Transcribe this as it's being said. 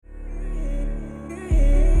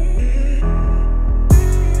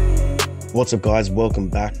What's up, guys? Welcome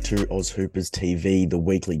back to AUSHOOPERS TV, the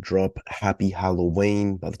weekly drop. Happy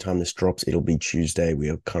Halloween. By the time this drops, it'll be Tuesday. We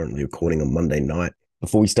are currently recording on Monday night.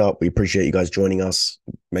 Before we start, we appreciate you guys joining us.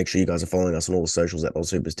 Make sure you guys are following us on all the socials at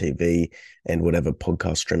AUSHOOPERS TV and whatever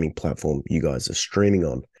podcast streaming platform you guys are streaming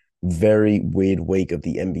on. Very weird week of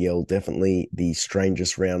the NBL. Definitely the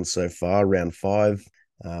strangest round so far, round 5.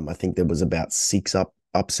 I think there was about 6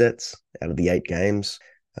 upsets out of the 8 games.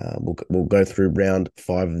 We'll go through round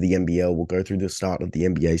 5 of the NBL. We'll go through the start of the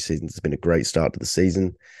NBA season. It's been a great start to the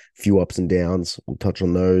season. A few ups and downs. We'll touch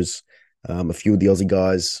on those. A few of the Aussie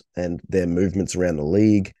guys and their movements around the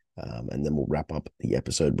league. And then we'll wrap up the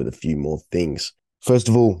episode with a few more things. First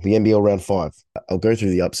of all, the NBL round 5. I'll go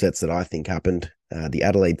through the upsets that I think happened. The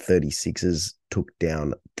Adelaide 36ers took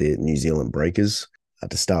down the New Zealand Breakers.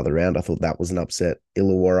 To start the round, I thought that was an upset.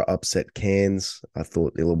 Illawarra upset Cairns. I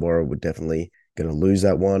thought Illawarra would definitely going to lose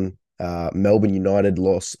that one. Melbourne United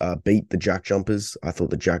beat the Jack Jumpers. I thought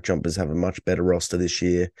the Jack Jumpers have a much better roster this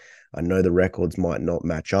year. I know the records might not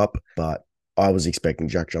match up, but I was expecting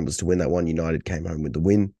Jack Jumpers to win that one. United came home with the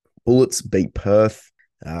win. Bullets beat Perth.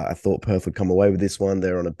 I thought Perth would come away with this one.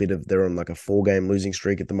 They're on like a 4-game losing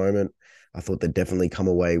streak at the moment. I thought they'd definitely come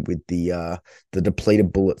away with the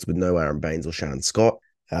depleted Bullets with no Aaron Baines or Shannon Scott.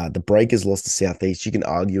 The Breakers lost to Southeast. You can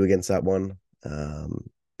argue against that one.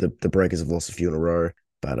 The Breakers have lost a few in a row,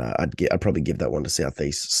 but I'd probably give that one to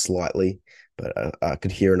Southeast slightly. But I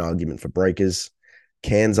could hear an argument for Breakers.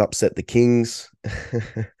 Cairns upset the Kings,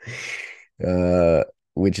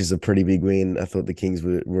 which is a pretty big win. I thought the Kings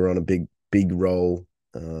were on a big roll,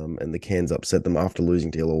 and the Cairns upset them after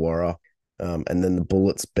losing to Illawarra. And then the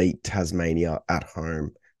Bullets beat Tasmania at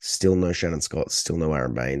home. Still no Shannon Scott, still no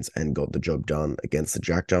Aaron Baines, and got the job done against the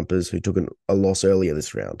Jack Jumpers, who took a loss earlier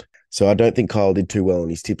this round. So I don't think Kyle did too well on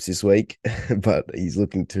his tips this week, but he's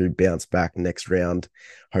looking to bounce back next round.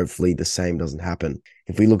 Hopefully the same doesn't happen.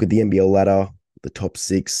 If we look at the NBL ladder, the top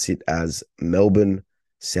 6 sit as Melbourne,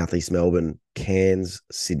 Southeast Melbourne, Cairns,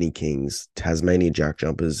 Sydney Kings, Tasmania Jack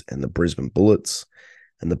Jumpers, and the Brisbane Bullets.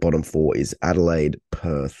 And the bottom 4 is Adelaide,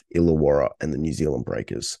 Perth, Illawarra, and the New Zealand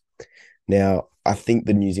Breakers. Now, I think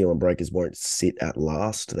the New Zealand Breakers won't sit at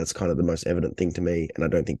last. That's kind of the most evident thing to me. And I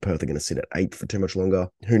don't think Perth are going to sit at 8 for too much longer.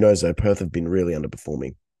 Who knows, though? Perth have been really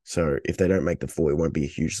underperforming. So if they don't make the 4, it won't be a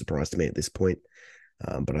huge surprise to me at this point.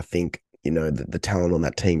 But I think, the talent on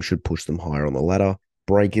that team should push them higher on the ladder.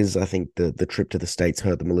 Breakers, I think the trip to the States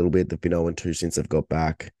hurt them a little bit. They've been 0-2 since they've got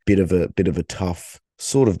back. Bit of a tough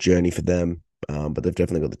sort of journey for them. But they've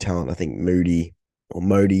definitely got the talent. I think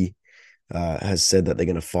Modi has said that they're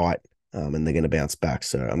going to fight. And they're going to bounce back.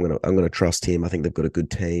 So I'm going to trust him. I think they've got a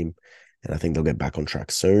good team, and I think they'll get back on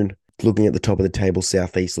track soon. Looking at the top of the table,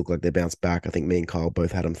 Southeast look like they bounced back. I think me and Kyle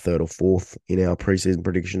both had them 3rd or 4th in our preseason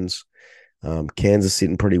predictions. Kansas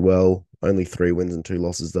sitting pretty well, only 3 wins and 2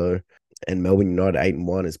 losses though. And Melbourne United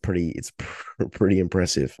 8-1 is pretty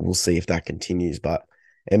impressive. We'll see if that continues, but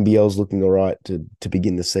NBL's looking all right to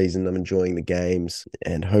begin the season. I'm enjoying the games,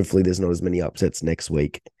 and hopefully there's not as many upsets next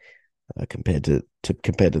week. Compared to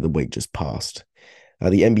the week just past.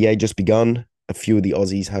 The NBA just begun. A few of the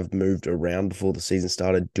Aussies have moved around before the season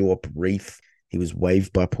started. Reece, he was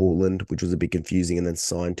waived by Portland, which was a bit confusing, and then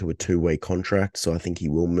signed to a 2-way contract. So I think he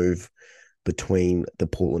will move between the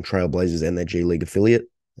Portland Trailblazers and their G League affiliate,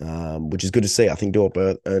 which is good to see. I think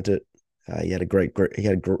earned it. He had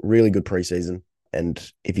a really good preseason,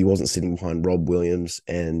 and if he wasn't sitting behind Rob Williams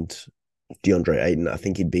and DeAndre Ayton, I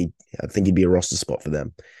think he'd be a roster spot for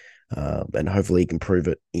them. And hopefully he can prove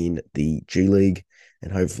it in the G League,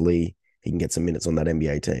 and hopefully he can get some minutes on that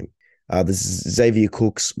NBA team. Xavier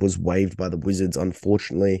Cooks was waived by the Wizards,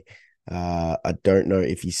 unfortunately. I don't know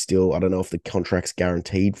if the contract's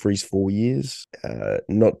guaranteed for his 4 years.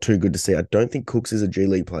 Not too good to see. I don't think Cooks is a G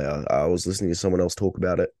League player. I was listening to someone else talk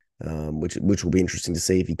about it, which will be interesting to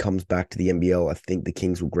see if he comes back to the NBL. I think the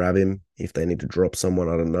Kings will grab him if they need to drop someone.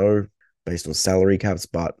 I don't know, based on salary caps,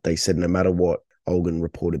 but they said no matter what, Olgun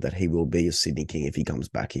reported that he will be a Sydney King if he comes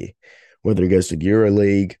back here. Whether he goes to the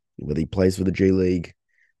EuroLeague, whether he plays for the G League,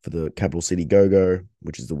 for the Capital City Go-Go,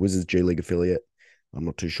 which is the Wizards G League affiliate, I'm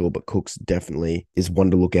not too sure, but Cooks definitely is one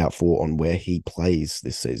to look out for on where he plays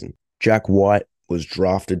this season. Jack White was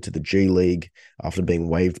drafted to the G League after being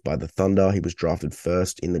waived by the Thunder. He was drafted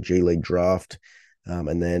first in the G League draft.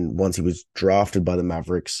 And then once he was drafted by the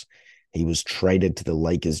Mavericks, he was traded to the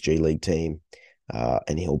Lakers G League team.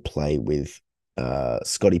 And he'll play with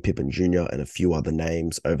Scottie Pippen Jr. and a few other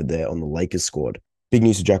names over there on the Lakers squad. Big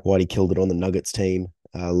news for Jack White. He killed it on the Nuggets team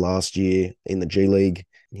last year in the G League.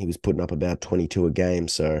 He was putting up about 22 a game,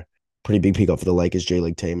 so pretty big pickup for the Lakers G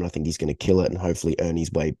League team, and I think he's going to kill it and hopefully earn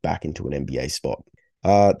his way back into an NBA spot.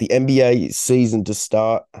 The NBA season to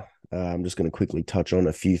start. I'm just going to quickly touch on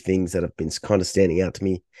a few things that have been kind of standing out to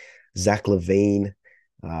me. Zach LaVine,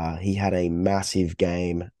 he had a massive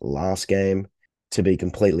game last game. To be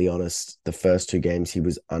completely honest, the first two games he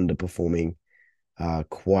was underperforming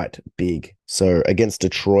quite big. So against the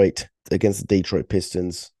Detroit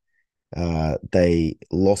Pistons, they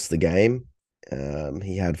lost the game.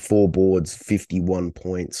 He had 4 boards, 51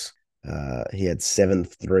 points. He had 7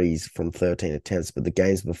 threes from 13 attempts, but the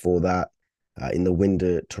games before that, in the win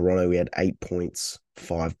to Toronto, he had 8 points,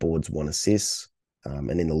 5 boards, 1 assist.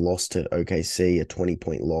 And in the loss to OKC, a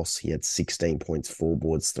 20-point loss, he had 16 points, 4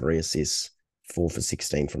 boards, 3 assists, 4 for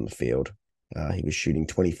 16 from the field. He was shooting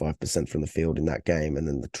 25% from the field in that game. And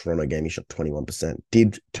then the Toronto game, he shot 21%.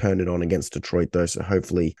 Did turn it on against Detroit, though. So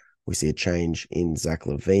hopefully we see a change in Zach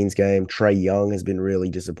LaVine's game. Trae Young has been really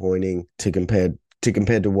disappointing compared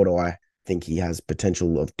to what I think he has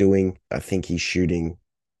potential of doing. I think he's shooting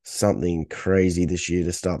something crazy this year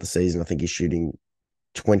to start the season. I think he's shooting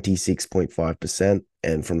 26.5%.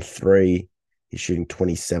 And from three, he's shooting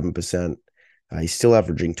 27%. He's still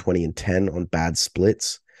averaging 20 and 10 on bad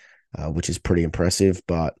splits, which is pretty impressive.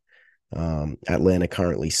 But Atlanta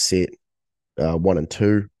currently sit 1 and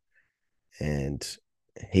 2, and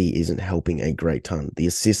he isn't helping a great ton. The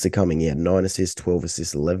assists are coming in: 9 assists, 12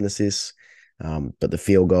 assists, 11 assists. But the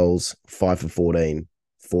field goals, 5 for 14,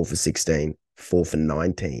 4 for 16, 4 for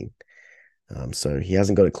 19. So he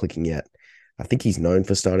hasn't got it clicking yet. I think he's known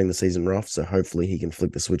for starting the season rough, so hopefully he can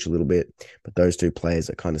flick the switch a little bit. But those two players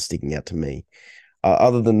are kind of sticking out to me.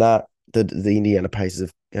 Other than that, the Indiana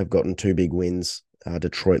Pacers have gotten 2 big wins.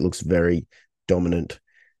 Detroit looks very dominant.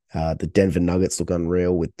 The Denver Nuggets look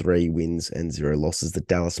unreal with 3 wins and 0 losses. The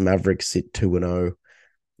Dallas Mavericks sit 2-0.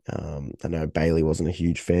 I know Bailey wasn't a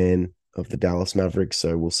huge fan of the Dallas Mavericks,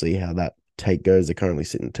 so we'll see how that take goes. They're currently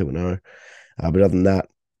sitting 2-0. But other than that,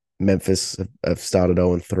 Memphis have started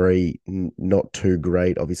 0-3, not too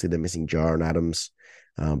great. Obviously, they're missing Jar and Adams,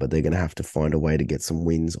 but they're going to have to find a way to get some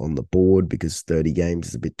wins on the board because 30 games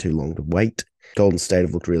is a bit too long to wait. Golden State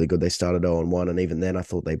have looked really good. They started 0-1, and even then I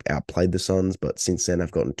thought they outplayed the Suns, but since then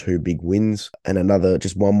they've gotten 2 big wins. And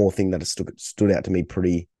just one more thing that has stood out to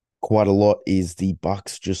me quite a lot is the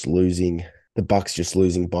Bucks just losing. The Bucks just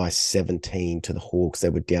losing by 17 to the Hawks. They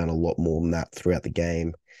were down a lot more than that throughout the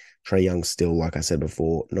game. Trae Young still, like I said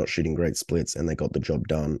before, not shooting great splits, and they got the job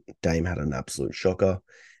done. Dame had an absolute shocker,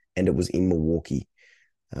 and it was in Milwaukee.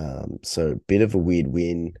 So bit of a weird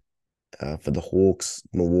win for the Hawks.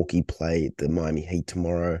 Milwaukee play the Miami Heat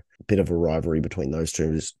tomorrow. Bit of a rivalry between those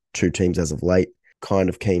two teams as of late. Kind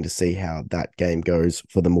of keen to see how that game goes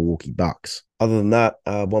for the Milwaukee Bucks. Other than that,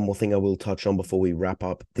 one more thing I will touch on before we wrap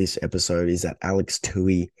up this episode is that Alex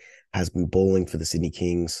Tui has been balling for the Sydney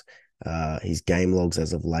Kings. His game logs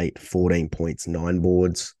as of late: 14 points, 9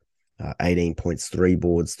 boards, 18 points, 3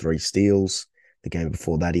 boards, 3 steals. The game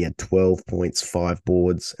before that, he had 12 points, 5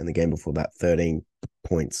 boards, and the game before that, 13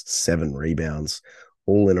 points, 7 rebounds,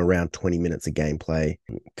 all in around 20 minutes of gameplay.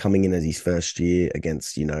 Coming in as his first year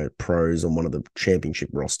against, pros on one of the championship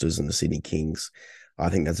rosters in the Sydney Kings, I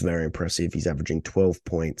think that's very impressive. He's averaging 12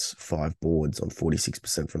 points, 5 boards on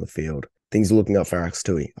 46% from the field. Things are looking up for Alex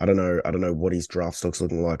Tui. I don't know what his draft stock's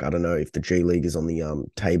looking like. I don't know if the G League is on the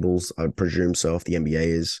tables. I'd presume so if the NBA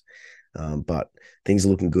is. But things are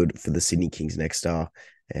looking good for the Sydney Kings next star,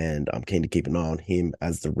 and I'm keen to keep an eye on him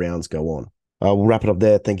as the rounds go on. We'll wrap it up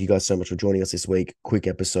there. Thank you guys so much for joining us this week. Quick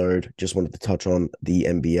episode. Just wanted to touch on the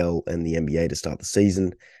NBL and the NBA to start the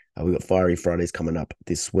season. We've got Fiery Fridays coming up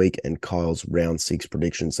this week and Kyle's round 6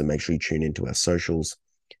 predictions. So make sure you tune into our socials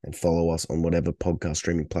and follow us on whatever podcast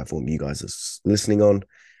streaming platform you guys are listening on.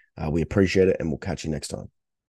 We appreciate it, and we'll catch you next time.